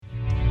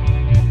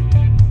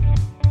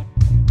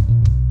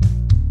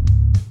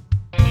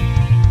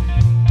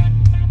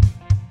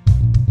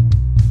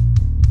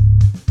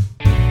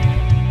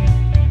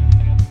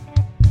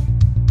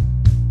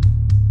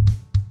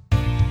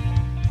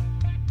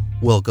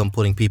Welcome,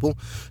 pudding people,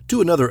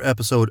 to another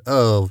episode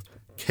of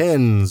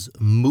Ken's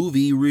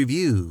Movie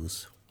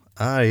Reviews.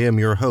 I am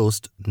your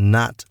host,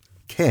 not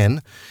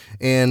Ken,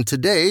 and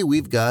today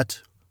we've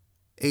got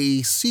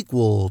a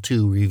sequel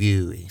to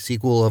review, a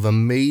sequel of a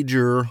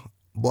major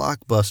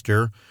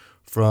blockbuster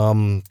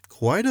from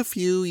quite a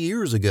few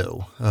years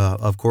ago.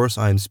 Of course,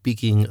 I'm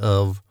speaking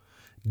of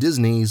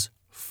Disney's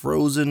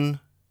Frozen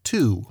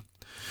 2.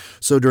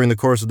 So during the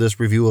course of this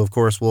review, of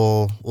course,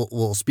 we'll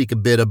speak a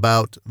bit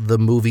about the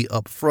movie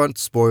up front,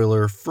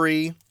 spoiler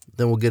free.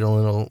 Then we'll get a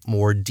little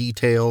more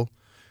detail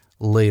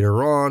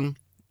later on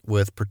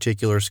with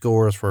particular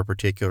scores for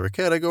particular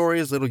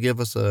categories. It'll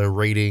give us a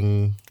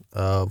rating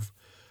of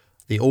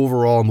the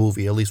overall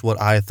movie, at least what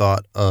I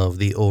thought of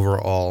the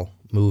overall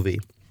movie.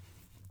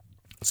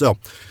 So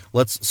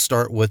let's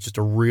start with just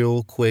a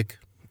real quick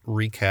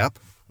recap.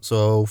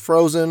 So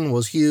Frozen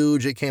was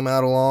huge. It came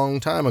out a long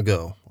time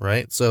ago,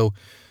 right? So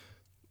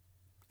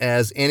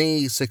as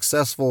any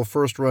successful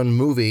first-run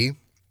movie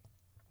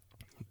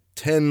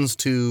tends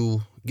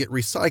to get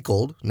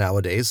recycled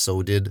nowadays,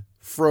 so did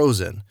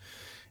Frozen.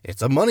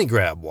 It's a money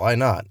grab. Why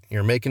not?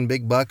 You're making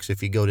big bucks.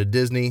 If you go to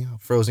Disney,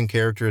 Frozen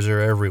characters are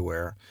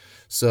everywhere.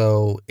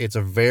 So it's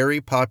a very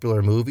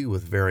popular movie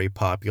with very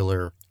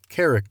popular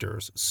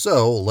characters.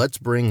 So let's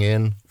bring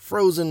in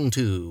Frozen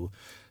 2.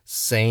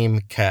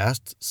 Same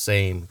cast,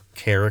 same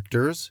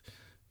characters,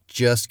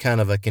 just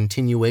kind of a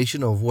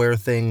continuation of where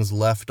things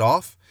left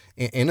off,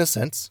 in a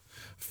sense,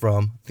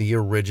 from the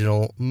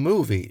original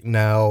movie.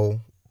 Now,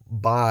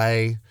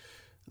 by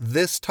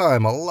this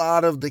time, a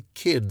lot of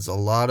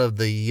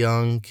the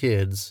young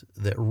kids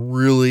that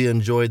really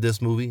enjoyed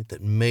this movie,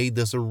 that made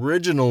this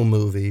original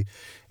movie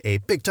a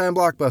big-time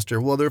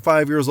blockbuster, well, they're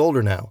 5 years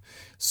older now.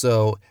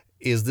 So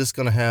is this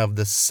going to have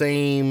the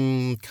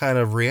same kind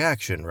of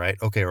reaction, right?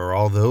 Okay, are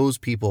all those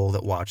people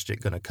that watched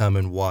it going to come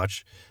and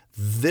watch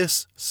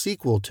this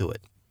sequel to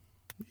it?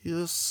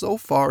 So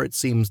far, it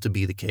seems to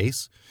be the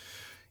case.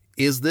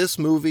 Is this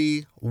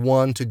movie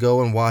one to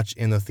go and watch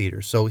in the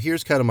theater? So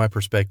here's kind of my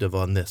perspective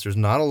on this. There's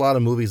not a lot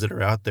of movies that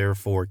are out there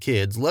for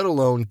kids, let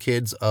alone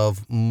kids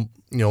of,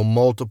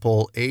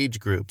 multiple age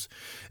groups.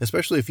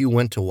 Especially if you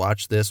went to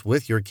watch this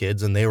with your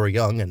kids and they were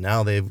young and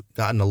now they've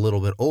gotten a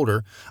little bit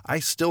older, I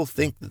still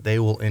think that they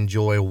will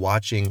enjoy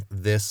watching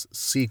this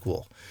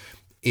sequel.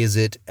 Is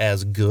it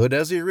as good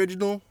as the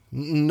original?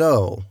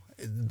 No.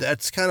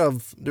 That's kind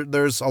of,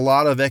 there's a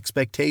lot of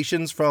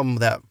expectations from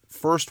that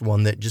first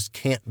one that just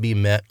can't be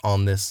met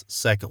on this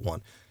second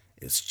one.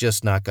 It's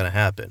just not going to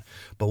happen.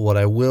 But what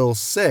I will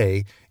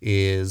say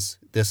is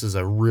this is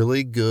a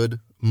really good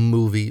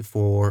movie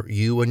for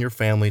you and your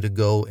family to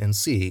go and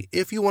see.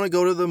 If you want to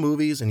go to the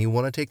movies and you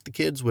want to take the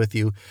kids with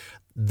you,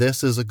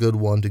 this is a good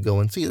one to go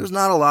and see. There's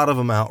not a lot of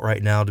them out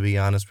right now, to be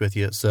honest with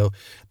you. So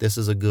this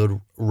is a good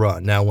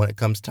run. Now, when it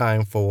comes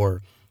time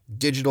for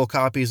digital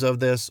copies of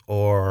this,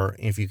 or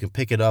if you can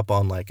pick it up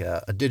on like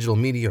a digital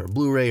media or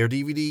Blu-ray or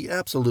DVD,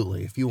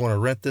 absolutely. If you want to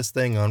rent this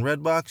thing on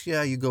Redbox,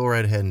 yeah, you go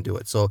right ahead and do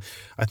it. So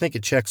I think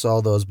it checks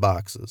all those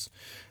boxes.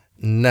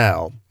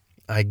 Now,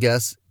 I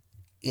guess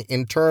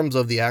in terms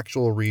of the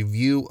actual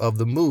review of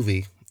the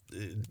movie,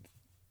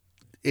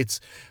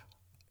 it's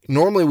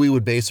normally we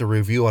would base a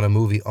review on a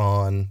movie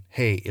on,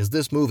 hey, is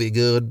this movie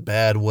good,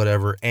 bad,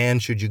 whatever,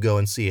 and should you go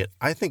and see it?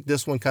 I think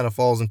this one kind of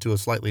falls into a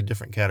slightly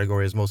different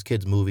category as most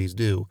kids' movies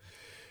do.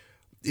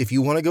 If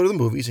you want to go to the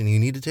movies and you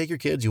need to take your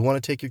kids, you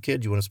want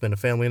to spend a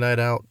family night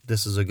out,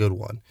 this is a good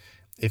one.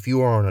 If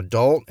you are an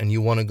adult and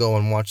you want to go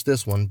and watch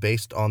this one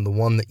based on the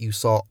one that you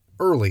saw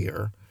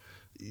earlier,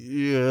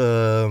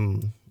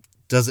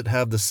 does it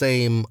have the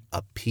same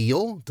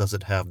appeal? Does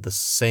it have the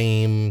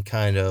same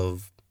kind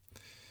of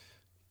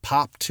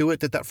pop to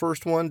it that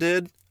first one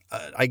did?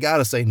 I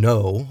gotta say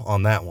no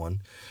on that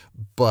one.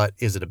 But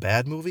is it a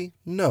bad movie?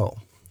 No.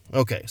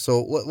 Okay,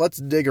 so let's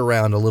dig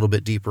around a little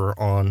bit deeper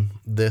on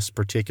this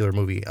particular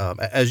movie.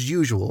 As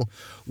usual,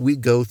 we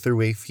go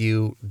through a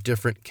few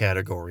different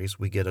categories.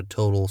 We get a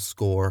total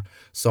score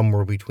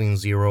somewhere between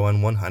 0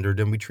 and 100,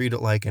 and we treat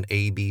it like an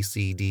A, B,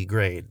 C, D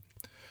grade.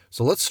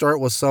 So let's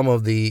start with some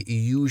of the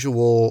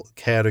usual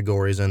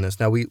categories in this.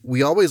 Now,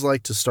 we always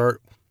like to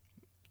start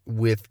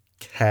with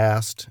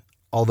cast,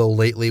 although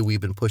lately we've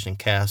been pushing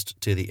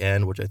cast to the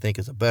end, which I think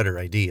is a better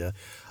idea.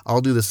 I'll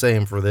do the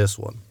same for this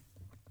one.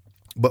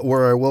 But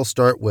where I will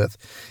start with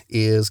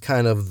is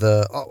kind of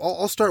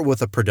I'll start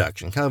with a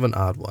production, kind of an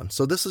odd one.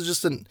 So this is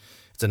just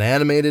it's an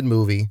animated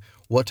movie.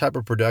 What type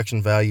of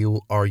production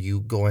value are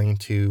you going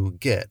to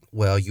get?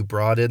 Well, you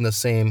brought in the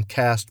same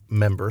cast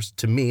members.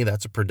 To me,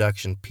 that's a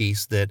production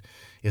piece that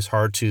is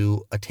hard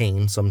to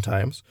attain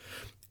sometimes.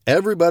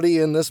 Everybody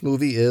in this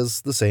movie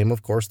is the same.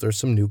 Of course, there's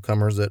some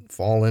newcomers that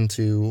fall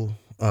into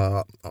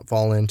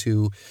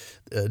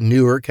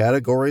newer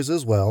categories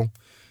as well.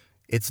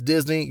 It's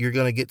Disney. You're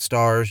going to get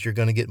stars. You're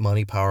going to get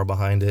money, power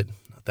behind it.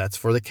 That's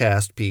for the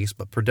cast piece.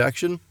 But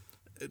production,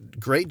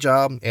 great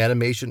job.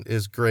 Animation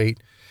is great.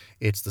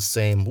 It's the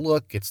same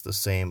look. It's the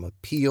same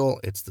appeal.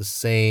 It's the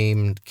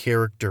same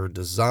character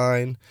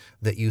design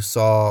that you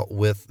saw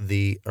with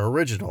the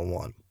original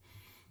one.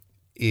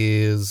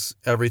 Is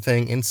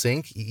everything in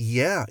sync?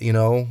 Yeah,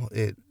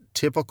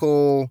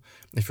 typical.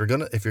 If you're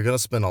gonna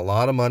spend a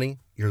lot of money,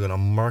 you're gonna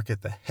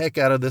market the heck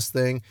out of this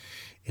thing.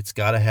 It's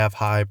got to have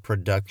high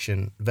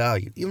production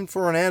value. Even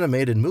for an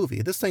animated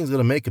movie, this thing's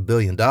gonna make $1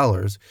 billion.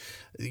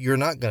 You're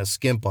not gonna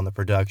skimp on the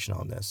production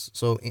on this.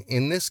 So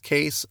in this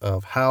case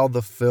of how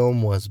the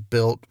film was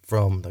built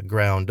from the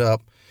ground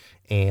up,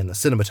 and the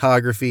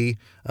cinematography,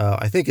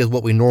 I think is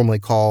what we normally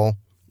call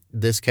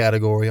this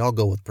category. I'll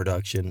go with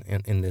production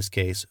in this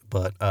case,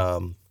 but I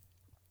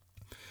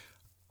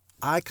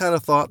kind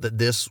of thought that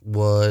this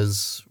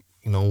was,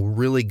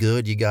 really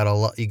good. You got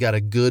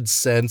a good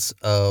sense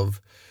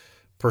of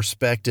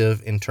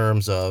perspective in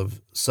terms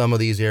of some of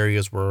these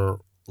areas were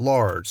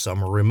large,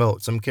 some were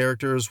remote, some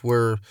characters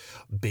were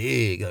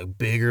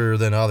bigger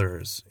than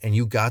others, and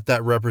you got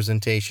that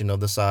representation of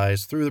the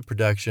size through the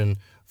production,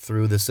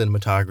 through the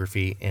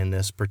cinematography in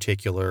this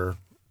particular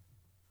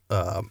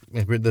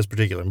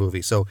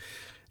movie. So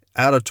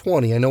out of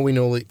 20, I know we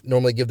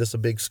normally give this a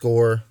big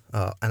score,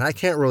 and I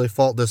can't really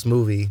fault this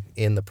movie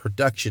in the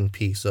production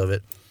piece of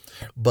it,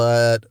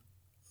 but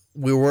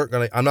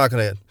I'm not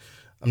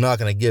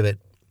gonna give it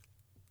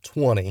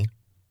 20,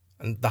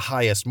 the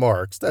highest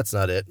marks. That's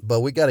not it, but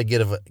we got to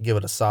give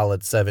it a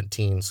solid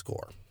 17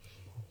 score.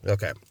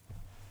 Okay,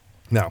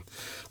 now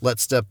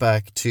let's step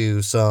back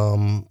to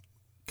some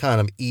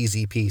kind of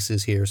easy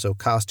pieces here. So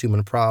costume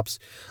and props.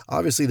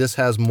 Obviously, this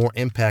has more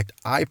impact,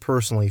 I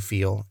personally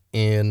feel,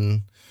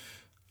 in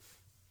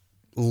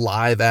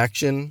live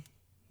action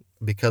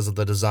because of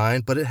the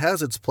design, but it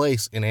has its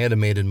place in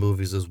animated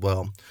movies as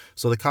well.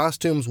 So the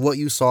costumes, what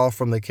you saw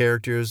from the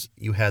characters,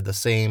 you had the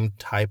same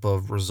type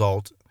of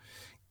result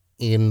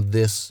in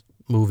this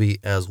movie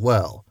as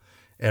well.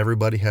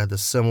 Everybody had the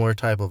similar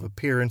type of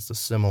appearance, the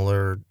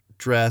similar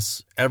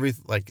dress,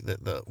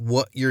 the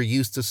what you're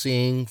used to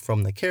seeing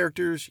from the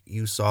characters,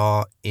 you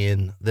saw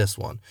in this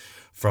one.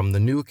 From the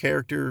new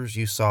characters,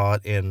 you saw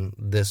it in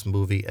this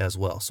movie as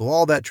well. So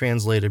all that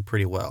translated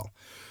pretty well.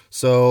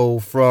 So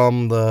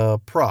from the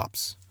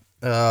props,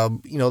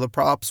 the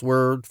props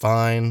were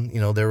fine.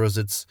 There was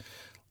its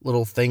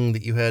little thing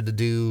that you had to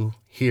do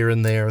here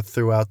and there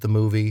throughout the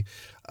movie.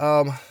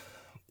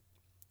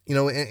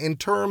 In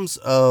terms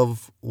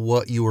of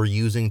what you were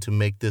using to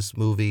make this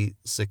movie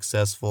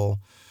successful,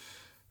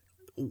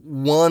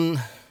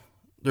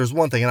 there's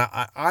one thing, and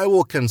I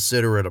will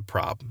consider it a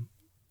prop.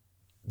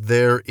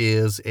 So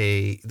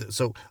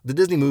the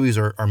Disney movies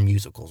are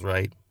musicals,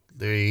 right?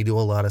 They do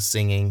a lot of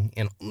singing,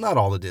 and not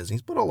all the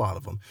Disneys, but a lot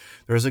of them.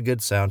 There's a good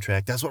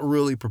soundtrack. That's what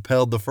really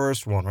propelled the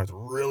first one, right? The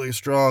really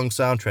strong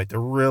soundtrack, the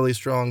really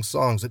strong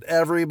songs that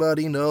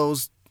everybody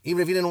knows.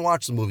 Even if you didn't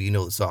watch the movie, you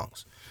know the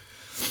songs.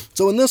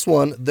 So in this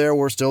one, there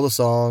were still the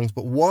songs,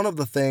 but one of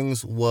the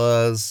things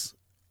was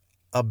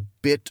a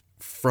bit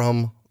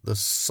from the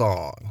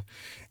song.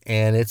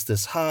 And it's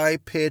this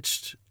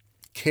high-pitched,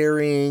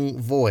 carrying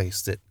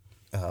voice that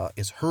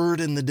is heard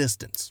in the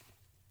distance.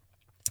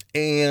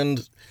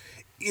 And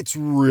it's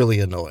really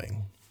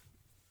annoying.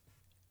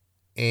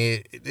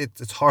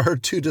 It's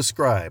hard to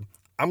describe.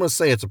 I'm going to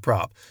say it's a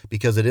prop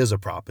because it is a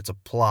prop. It's a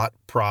plot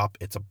prop.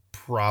 It's a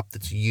prop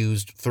that's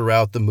used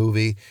throughout the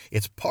movie.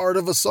 It's part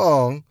of a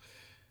song,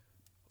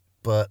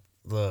 but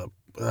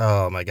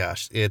oh my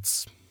gosh,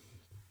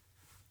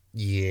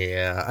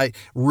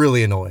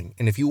 really annoying.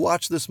 And if you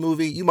watch this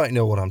movie, you might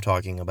know what I'm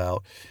talking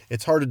about.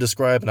 It's hard to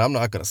describe, and I'm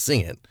not going to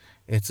sing it.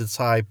 It's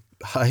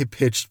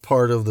high-pitched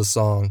part of the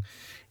song,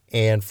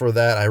 and for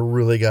that, I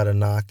really got to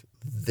knock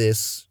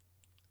this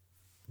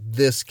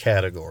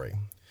category. It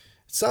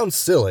sounds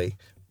silly,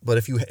 but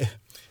if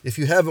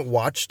you haven't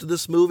watched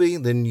this movie,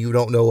 then you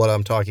don't know what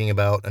I'm talking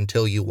about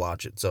until you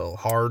watch it. So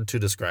hard to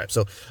describe.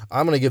 So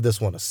I'm going to give this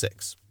one a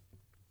 6.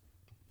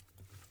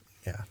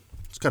 Yeah,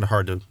 it's kind of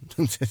hard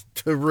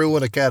to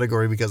ruin a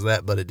category because of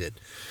that, but it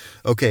did.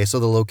 Okay, so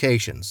the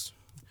locations.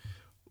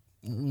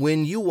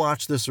 When you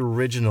watch this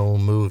original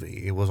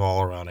movie, it was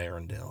all around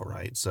Arendelle,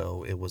 right?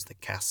 So it was the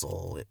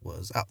castle, it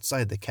was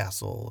outside the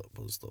castle,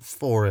 it was the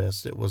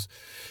forest, it was,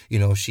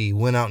 she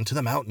went out into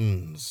the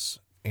mountains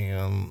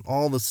and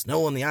all the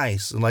snow and the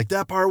ice, and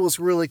that part was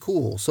really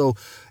cool. So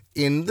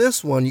in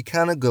this one, you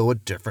kind of go a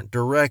different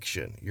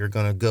direction. You're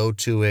going to go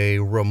to a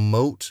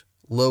remote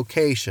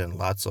location,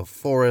 lots of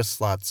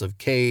forests, lots of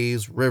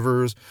caves,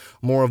 rivers,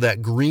 more of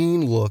that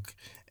green look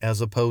as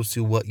opposed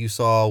to what you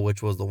saw,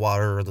 which was the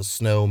water or the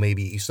snow.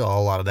 Maybe you saw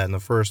a lot of that in the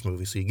first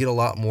movie. So you get a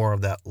lot more of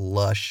that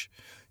lush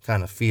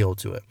kind of feel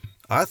to it.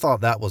 I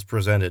thought that was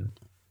presented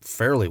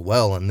fairly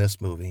well in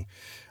this movie.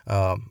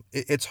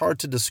 It's hard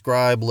to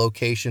describe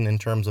location in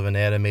terms of an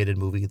animated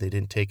movie. They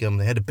didn't take them.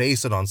 They had to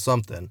base it on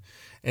something.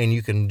 And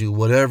you can do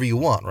whatever you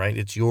want, right?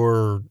 It's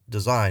your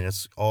design.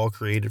 It's all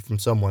created from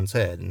someone's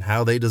head. And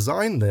how they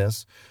designed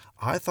this,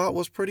 I thought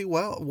was pretty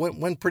well.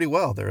 Went pretty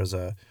well. There is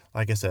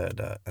like I said,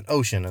 an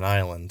ocean, an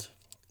island,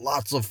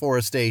 lots of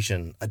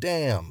forestation, a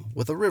dam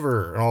with a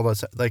river, and all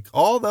that.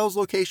 All those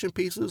location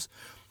pieces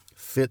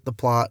fit the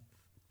plot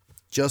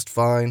just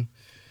fine.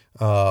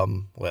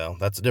 Well,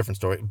 that's a different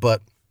story.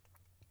 But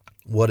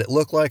what it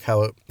looked like,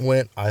 how it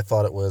went, I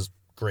thought it was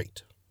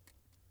great.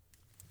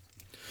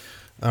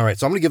 All right,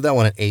 so I'm going to give that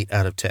one an 8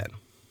 out of 10.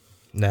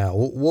 Now,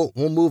 we'll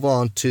move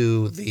on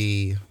to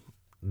the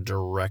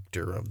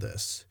director of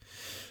this.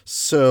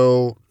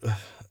 So,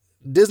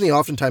 Disney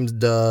oftentimes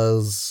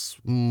does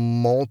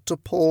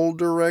multiple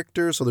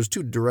directors. So, there's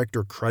 2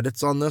 director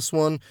credits on this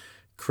one,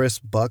 Chris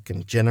Buck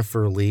and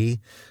Jennifer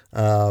Lee.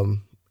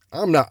 I'm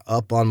not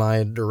up on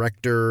my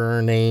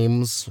director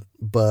names,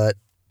 but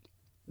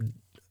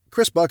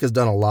Chris Buck has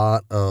done a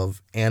lot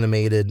of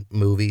animated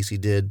movies. He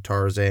did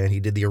Tarzan. He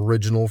did the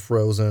original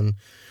Frozen,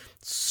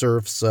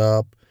 Surf's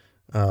Up,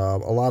 a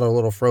lot of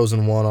little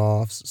Frozen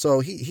one-offs. So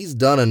he's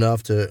done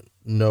enough to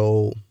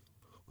know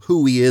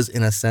who he is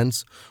in a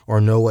sense, or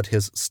know what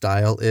his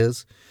style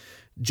is.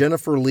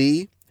 Jennifer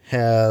Lee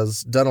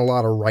has done a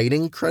lot of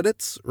writing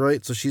credits,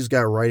 right? So she's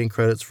got writing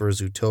credits for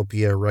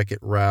Zootopia, Wreck-It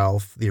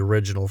Ralph, the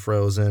original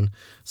Frozen.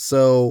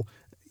 So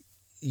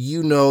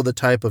you know the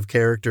type of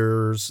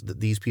characters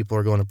that these people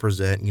are going to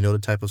present. You know the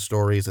type of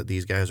stories that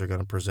these guys are going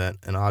to present.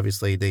 And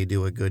obviously they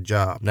do a good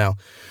job. Now,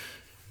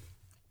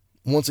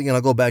 once again,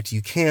 I'll go back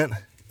to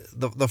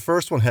the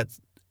first one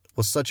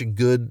was such a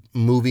good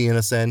movie in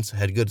a sense,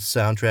 had a good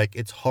soundtrack.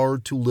 It's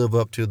hard to live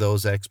up to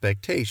those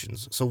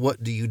expectations. So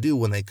what do you do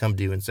when they come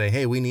to you and say,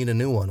 hey, we need a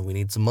new one. We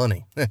need some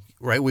money,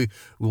 right? We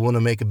want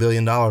to make $1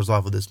 billion off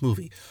of this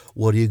movie.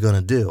 What are you going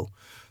to do?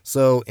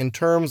 So in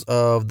terms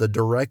of the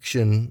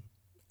direction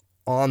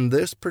on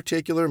this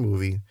particular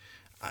movie,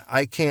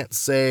 I can't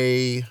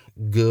say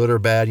good or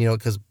bad,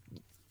 because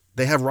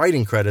they have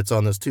writing credits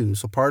on this too.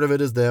 So part of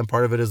it is them,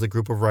 part of it is a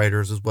group of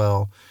writers as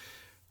well.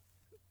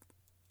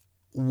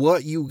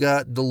 What you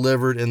got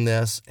delivered in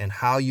this and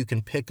how you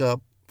can pick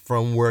up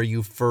from where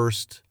you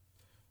first,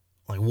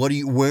 where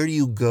do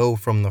you go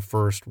from the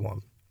first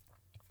one?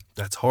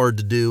 That's hard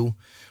to do.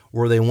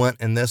 Where they went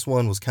in this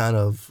one was kind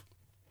of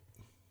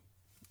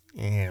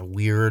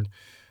weird.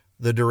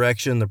 The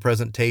direction, the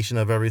presentation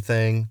of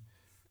everything,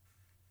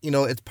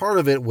 it's part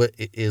of it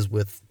is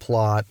with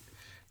plot.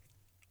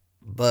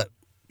 But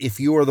if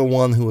you are the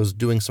one who is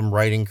doing some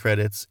writing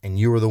credits and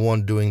you are the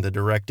one doing the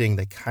directing,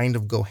 they kind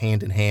of go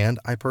hand in hand,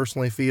 I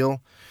personally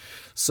feel.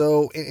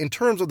 So in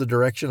terms of the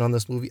direction on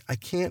this movie, I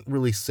can't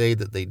really say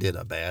that they did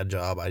a bad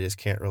job. I just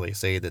can't really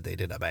say that they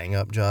did a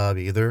bang-up job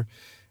either.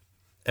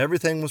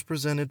 Everything was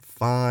presented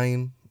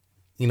fine.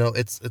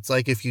 It's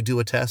like if you do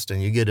a test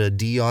and you get a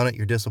D on it,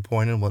 you're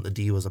disappointed when the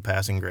D was a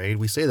passing grade.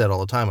 We say that all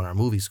the time on our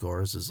movie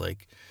scores, is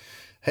like,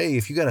 hey,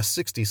 if you got a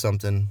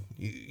 60-something,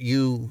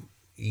 you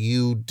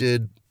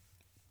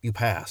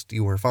passed.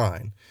 You were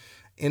fine.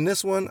 In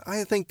this one,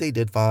 I think they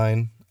did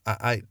fine.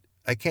 I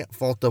can't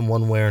fault them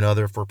one way or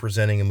another for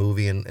presenting a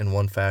movie in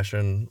one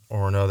fashion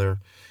or another.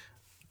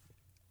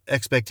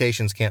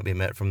 Expectations can't be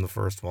met from the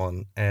first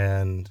one,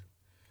 and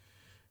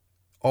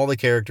all the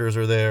characters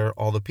are there,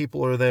 all the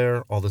people are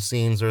there, all the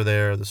scenes are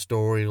there, the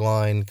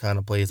storyline kind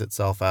of plays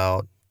itself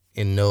out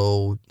in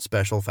no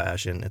special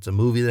fashion. It's a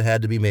movie that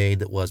had to be made,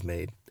 that was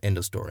made. End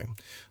of story.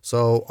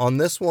 So on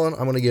this one, I'm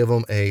going to give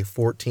them a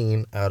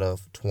 14 out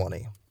of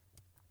 20.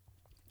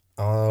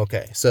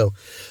 Okay, so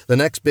the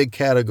next big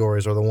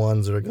categories are the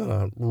ones that are going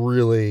to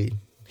really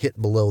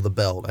hit below the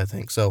belt, I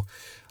think. So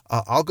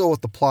I'll go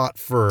with the plot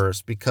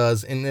first,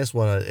 because in this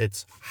one,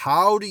 it's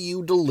how do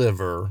you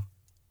deliver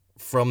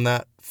from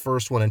that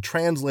first one and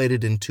translate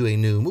it into a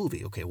new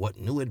movie? Okay, what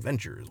new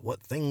adventures,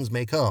 what things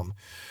may come?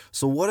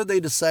 So what did they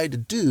decide to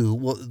do?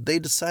 Well, they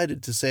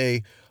decided to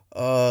say,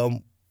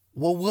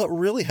 what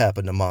really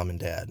happened to mom and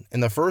dad? In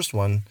the first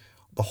one,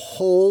 the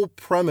whole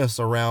premise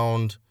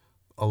around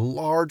a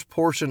large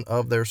portion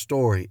of their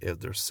story is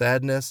their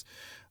sadness,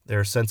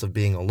 their sense of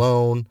being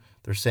alone,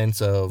 their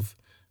sense of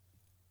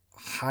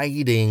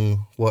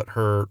hiding what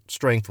her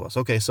strength was.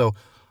 Okay, so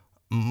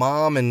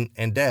mom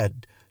and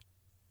dad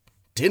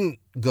didn't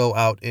go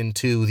out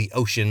into the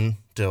ocean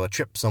to a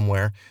trip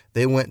somewhere.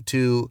 They went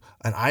to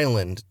an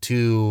island,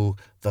 to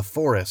the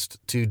forest,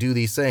 to do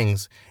these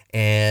things,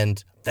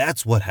 and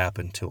that's what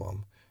happened to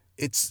them.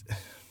 It's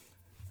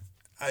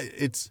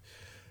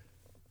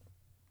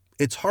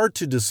hard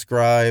to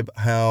describe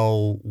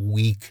how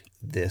weak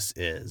this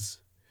is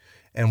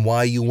and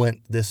why you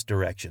went this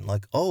direction.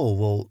 Like, oh,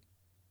 well,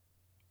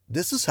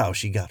 this is how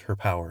she got her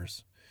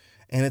powers.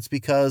 And it's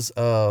because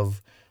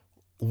of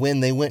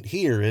when they went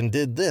here and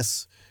did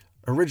this.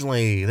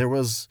 Originally, there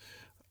was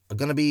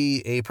going to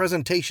be a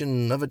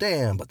presentation of a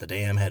dam, but the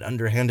dam had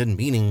underhanded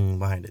meaning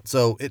behind it.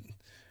 So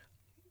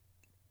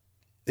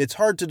it's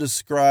hard to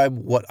describe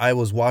what I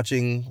was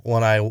watching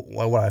what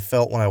I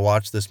felt when I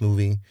watched this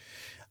movie.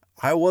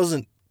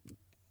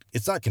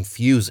 It's not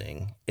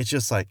confusing. It's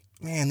just like,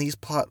 man,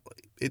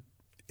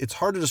 it's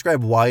hard to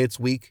describe why it's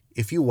weak.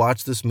 If you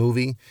watch this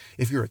movie,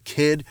 if you're a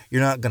kid,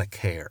 you're not going to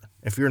care.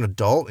 If you're an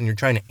adult and you're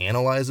trying to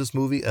analyze this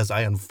movie, as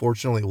I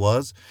unfortunately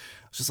was,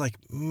 it's just like,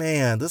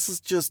 man, this is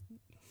just,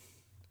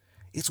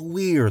 it's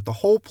weird. The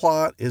whole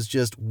plot is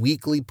just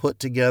weakly put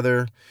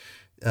together.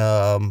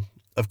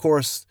 Of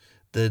course,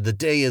 the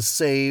day is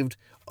saved.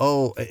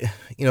 Oh,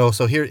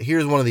 so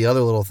here's one of the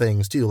other little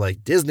things too,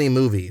 like Disney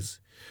movies.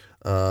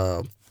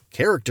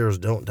 Characters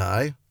don't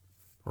die.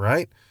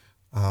 right?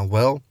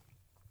 Well,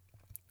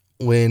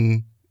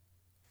 when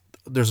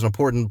there's an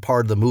important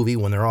part of the movie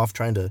when they're off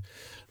trying to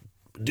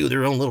do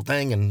their own little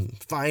thing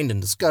and find and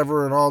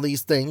discover and all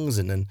these things,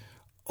 and then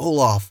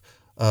Olaf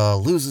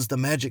loses the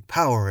magic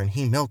power and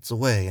he melts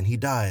away and he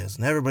dies,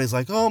 and everybody's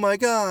like, oh my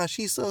gosh,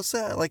 he's so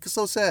sad, like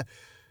so sad.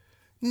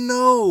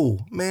 No,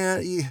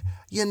 man,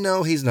 you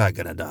know he's not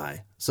gonna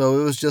die. So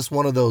it was just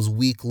one of those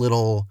weak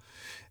little,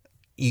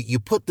 you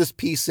put this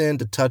piece in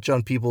to touch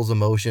on people's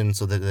emotions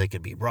so that they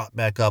could be brought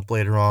back up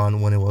later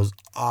on when it was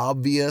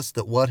obvious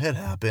that what had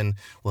happened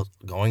was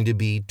going to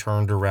be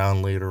turned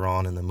around later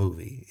on in the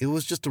movie. It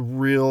was just a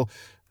real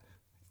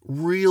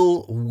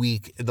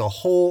weak, the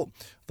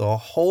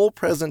whole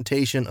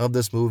presentation of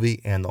this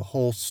movie and the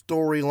whole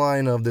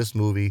storyline of this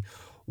movie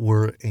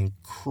were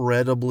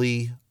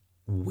incredibly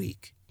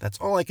weak. That's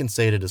all I can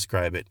say to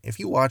describe it. If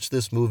you watch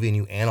this movie and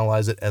you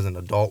analyze it as an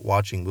adult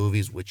watching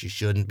movies, which you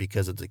shouldn't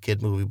because it's a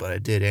kid movie, but I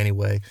did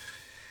anyway,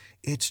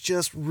 it's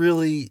just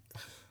really,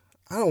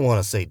 I don't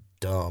want to say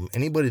dumb.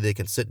 Anybody that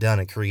can sit down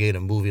and create a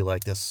movie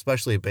like this,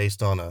 especially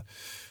based on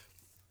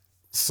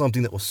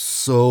something that was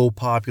so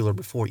popular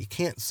before, you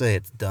can't say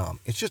it's dumb.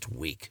 It's just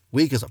weak.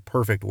 Weak is a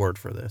perfect word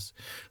for this.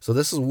 So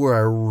this is where I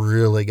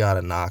really got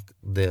to knock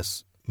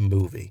this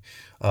movie.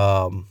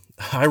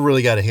 I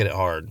really got to hit it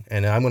hard,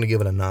 and I'm going to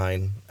give it a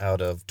 9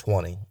 out of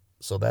 20.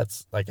 So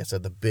that's, like I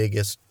said, the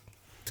biggest,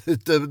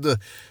 the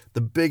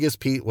biggest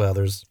piece. Well,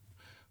 there's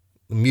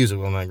the music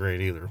was not great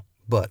either,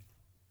 but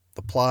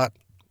the plot,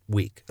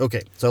 weak.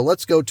 Okay, so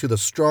let's go to the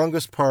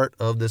strongest part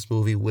of this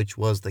movie, which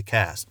was the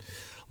cast.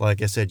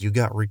 Like I said, you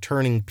got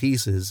returning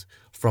pieces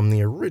from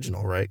the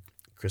original, right?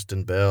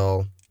 Kristen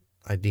Bell,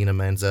 Idina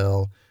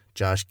Menzel,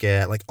 Josh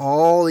Gad, like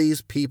all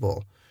these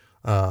people,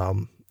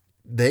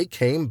 they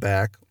came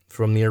back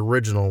from the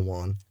original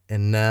one,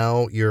 and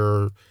now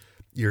you're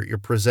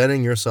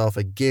presenting yourself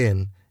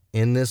again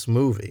in this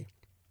movie,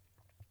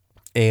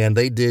 and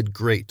they did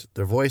great.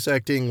 Their voice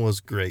acting was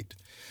great.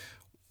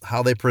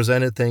 How they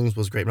presented things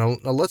was great. Now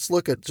let's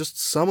look at just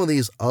some of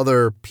these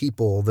other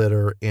people that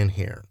are in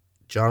here.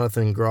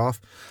 Jonathan Groff,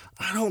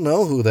 I don't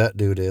know who that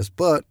dude is,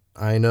 but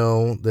I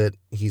know that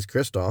he's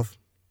Kristoff.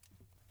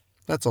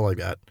 That's all I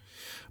got.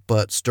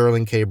 But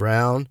Sterling K.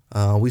 Brown,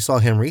 we saw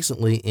him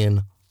recently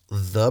in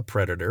The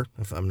Predator,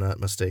 if I'm not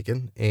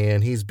mistaken,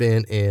 and he's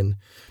been in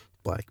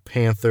Black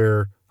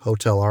Panther,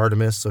 Hotel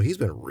Artemis, so he's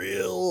been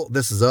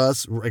This Is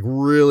Us, like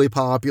really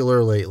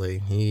popular lately.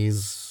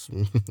 He's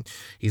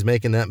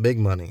making that big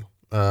money,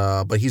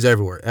 but he's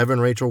everywhere. Evan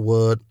Rachel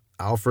Wood,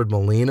 Alfred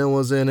Molina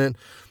was in it,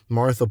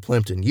 Martha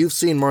Plimpton. You've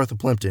seen Martha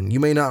Plimpton. You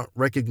may not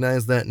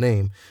recognize that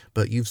name,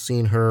 but you've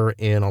seen her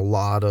in a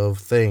lot of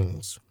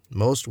things.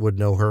 Most would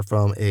know her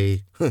from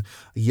a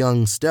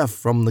young Steph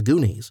from The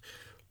Goonies.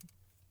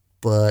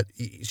 But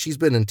she's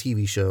been in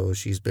TV shows.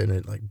 She's been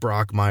in like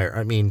Brockmire.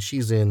 I mean,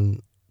 she's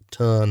in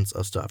tons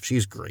of stuff.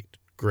 She's great.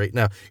 Great.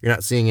 Now, you're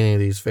not seeing any of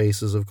these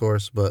faces, of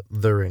course, but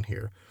they're in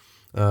here.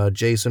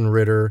 Jason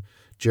Ritter,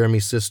 Jeremy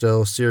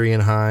Sisto,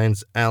 Syrian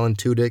Hines, Alan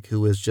Tudyk,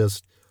 who is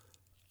just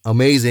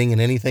amazing in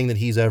anything that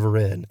he's ever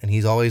in. And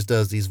he always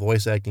does these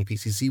voice acting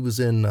pieces. He was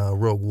in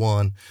Rogue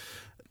One.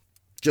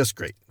 Just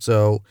great.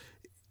 So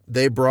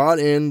they brought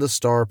in the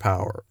star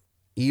power.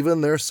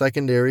 Even their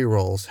secondary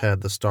roles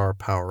had the star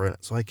power in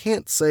it. So I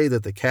can't say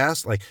that the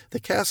cast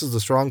is the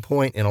strong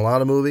point in a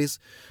lot of movies.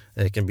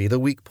 It can be the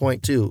weak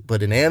point too.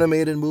 But in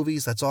animated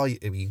movies, that's all.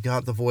 If you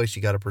got the voice,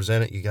 you got to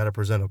present it. You got to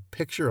present a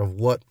picture of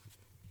what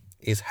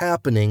is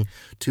happening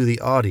to the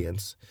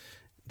audience.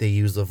 They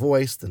use the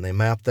voice, then they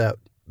map that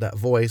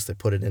voice, they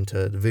put it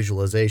into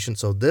visualization.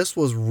 So this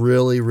was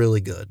really,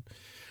 really good.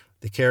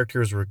 The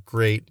characters were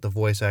great. The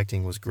voice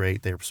acting was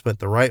great. They spent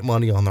the right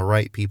money on the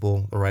right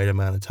people, the right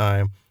amount of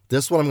time.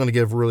 This one I'm going to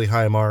give really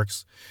high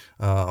marks.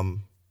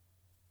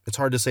 It's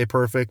hard to say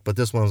perfect, but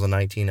this one was a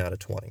 19 out of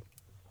 20.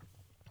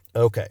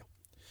 Okay,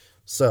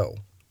 so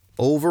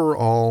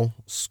overall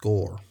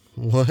score.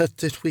 What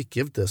did we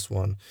give this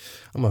one?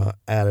 I'm going to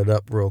add it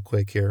up real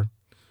quick here.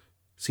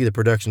 See the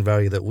production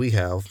value that we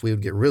have. We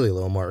would get really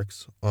low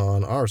marks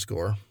on our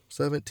score.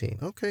 17.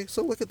 Okay,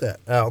 so look at that.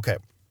 Okay.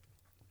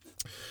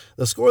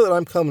 The score that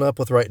I'm coming up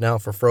with right now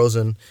for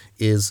Frozen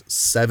is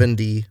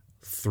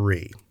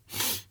 73.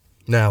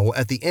 Now,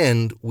 at the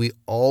end, we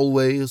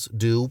always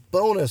do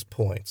bonus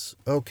points.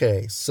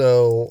 Okay,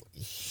 so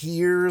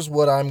here's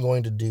what I'm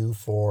going to do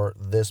for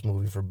this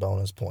movie for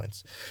bonus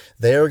points.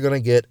 They're going to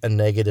get a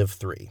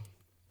 -3.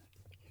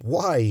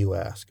 Why, you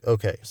ask?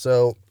 Okay,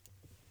 so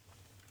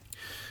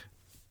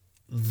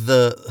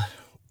the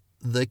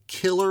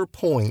killer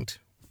point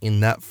in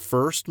that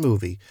first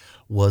movie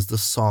was the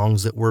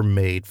songs that were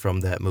made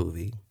from that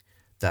movie.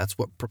 That's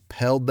what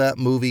propelled that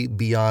movie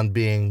beyond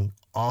being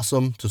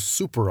awesome to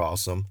super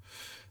awesome.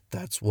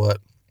 That's what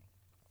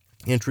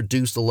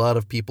introduced a lot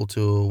of people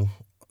to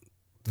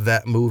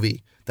that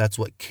movie. That's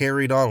what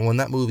carried on when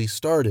that movie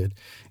started,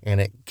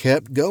 and it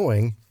kept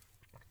going.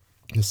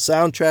 The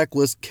soundtrack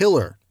was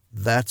killer.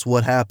 That's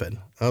what happened.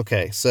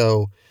 Okay,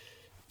 so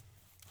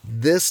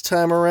this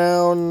time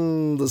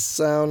around, the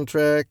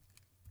soundtrack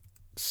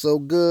so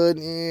good,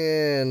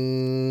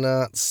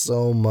 not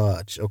so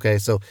much. Okay,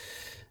 so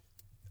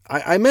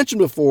I mentioned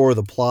before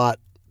the plot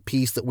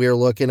piece that we were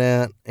looking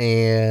at,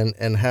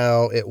 and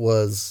how it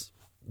was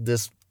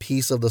this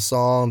piece of the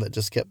song that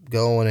just kept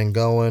going and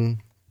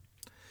going.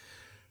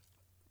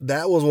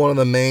 That was one of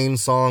the main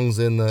songs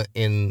in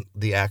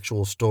the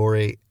actual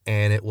story,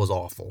 and it was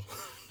awful.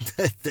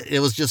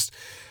 It was just,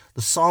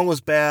 the song was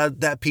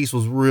bad. That piece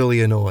was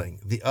really annoying.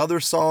 The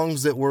other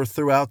songs that were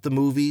throughout the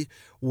movie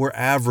were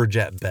average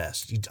at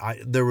best.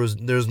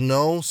 There's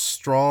no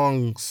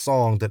strong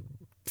song that,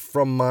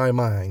 from my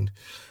mind,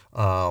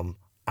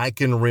 I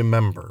can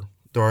remember.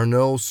 There are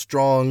no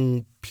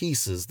strong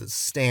pieces that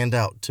stand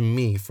out to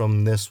me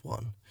from this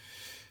one.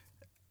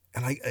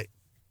 And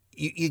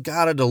you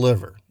gotta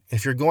deliver.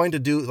 If you're going to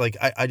do, like,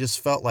 I just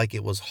felt like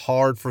it was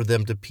hard for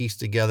them to piece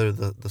together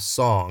the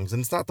songs.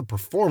 And it's not the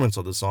performance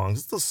of the songs,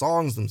 it's the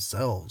songs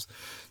themselves.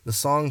 The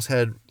songs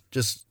had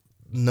just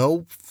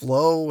no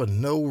flow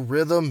and no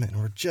rhythm and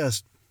were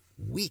just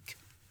weak.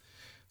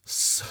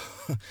 So,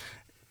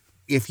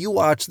 if you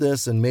watch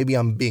this, and maybe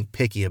I'm being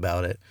picky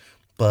about it,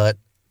 but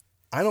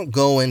I don't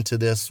go into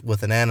this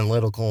with an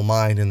analytical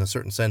mind in a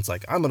certain sense,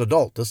 like, I'm an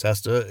adult, this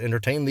has to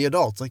entertain the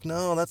adults. Like,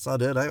 no, that's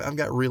not it. I've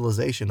got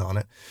realization on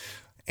it.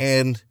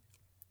 And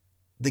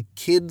the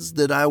kids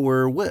that I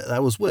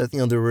was with,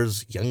 there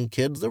was young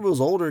kids, there was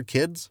older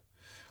kids.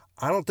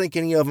 I don't think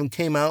any of them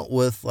came out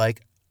with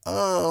like,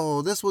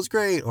 oh, this was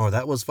great, or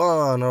that was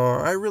fun,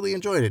 or I really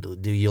enjoyed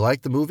it. Do you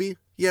like the movie?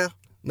 Yeah,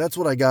 that's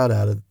what I got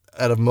out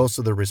of most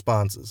of the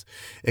responses,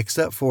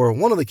 except for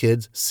one of the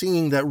kids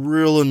singing that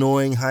real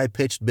annoying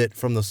high-pitched bit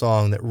from the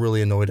song that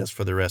really annoyed us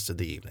for the rest of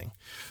the evening.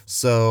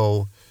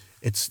 So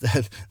it's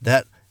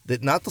that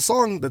not the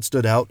song that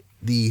stood out,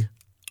 the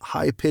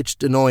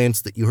high-pitched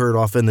annoyance that you heard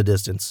off in the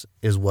distance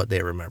is what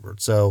they remembered.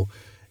 So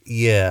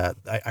yeah,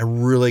 I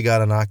really got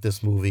to knock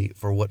this movie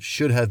for what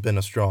should have been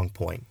a strong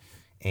point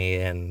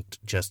and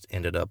just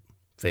ended up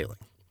failing.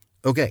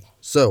 Okay,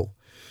 so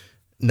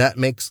that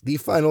makes the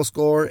final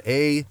score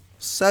a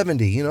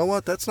 70. You know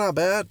what? That's not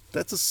bad.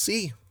 That's a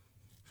C.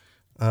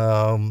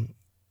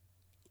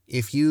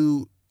 If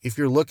you're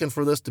looking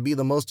for this to be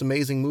the most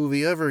amazing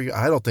movie ever,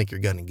 I don't think you're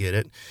going to get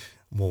it.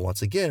 Well,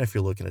 once again, if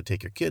you're looking to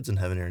take your kids and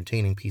have an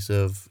entertaining piece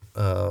of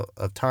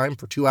time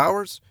for 2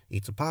 hours,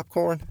 eat some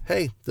popcorn,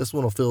 hey, this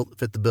one will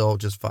fit the bill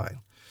just fine.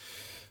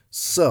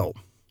 So,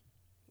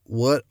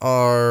 what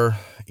are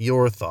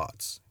your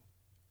thoughts?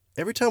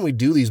 Every time we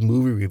do these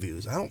movie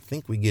reviews, I don't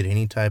think we get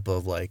any type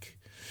of like,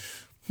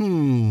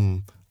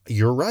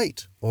 you're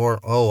right, or,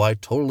 oh, I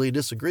totally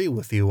disagree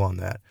with you on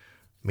that.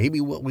 Maybe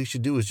what we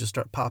should do is just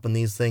start popping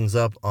these things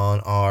up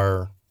on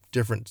our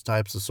different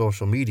types of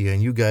social media,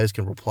 and you guys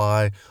can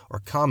reply or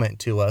comment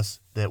to us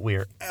that we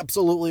are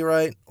absolutely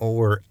right or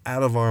we're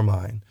out of our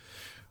mind.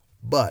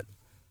 But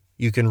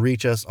you can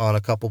reach us on a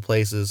couple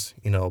places,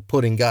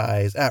 Pudding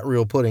Guys,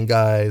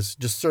 @RealPuddingGuys.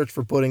 Just search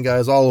for Pudding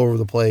Guys all over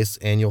the place,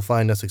 and you'll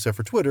find us, except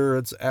for Twitter,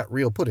 it's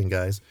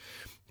 @RealPuddingGuys.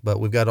 But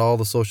we've got all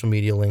the social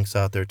media links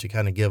out there to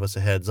kind of give us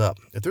a heads up.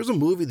 If there's a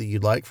movie that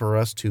you'd like for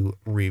us to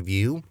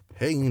review,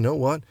 hey, you know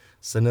what?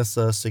 Send us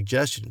a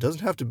suggestion. It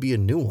doesn't have to be a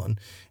new one.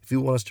 If you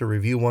want us to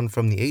review one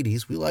from the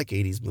 80s, we like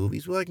 80s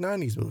movies. We like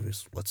 90s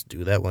movies. Let's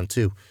do that one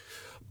too.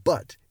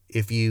 But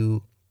if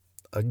you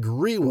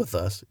agree with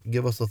us,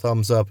 give us a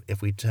thumbs up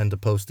if we tend to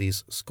post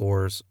these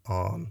scores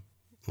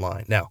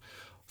online. Now,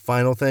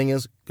 final thing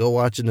is, go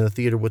watch it in the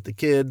theater with the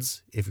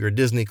kids. If you're a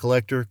Disney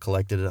collector,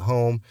 collect it at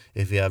home.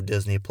 If you have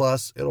Disney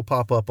Plus, it'll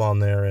pop up on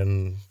there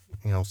in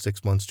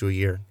 6 months to a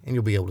year, and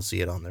you'll be able to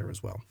see it on there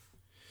as well.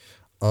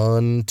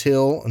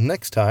 Until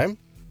next time,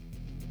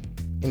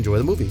 enjoy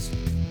the movies.